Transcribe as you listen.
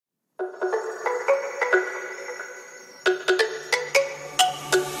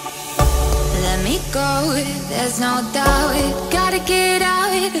go, there's no doubt. Gotta get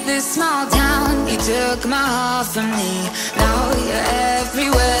out of this small town. You took my heart from me, now you're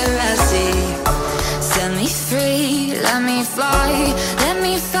everywhere I see. Set me free, let me fly, let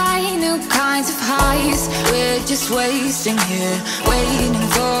me find new kinds of highs. We're just wasting here, waiting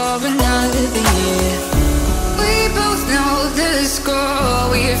for another year. We both know the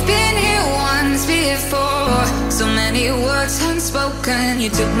score, we've been here once before. So many words unspoken, you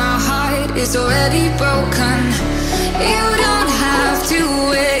took my heart, it's already broken. You don't have to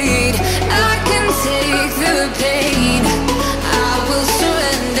wait, I can take the pain. I will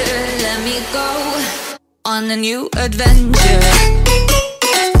surrender, let me go on a new adventure.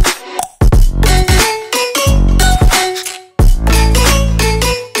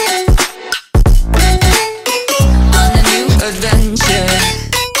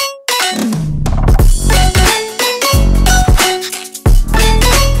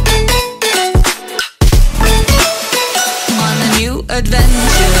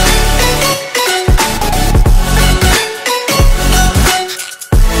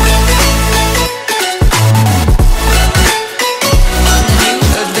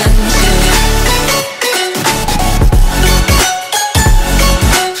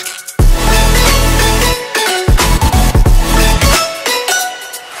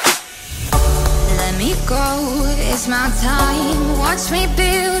 It's my time, watch me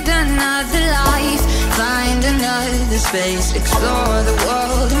build another life. Find another space, explore the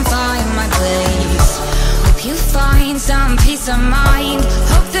world and find my place. Hope you find some peace of mind.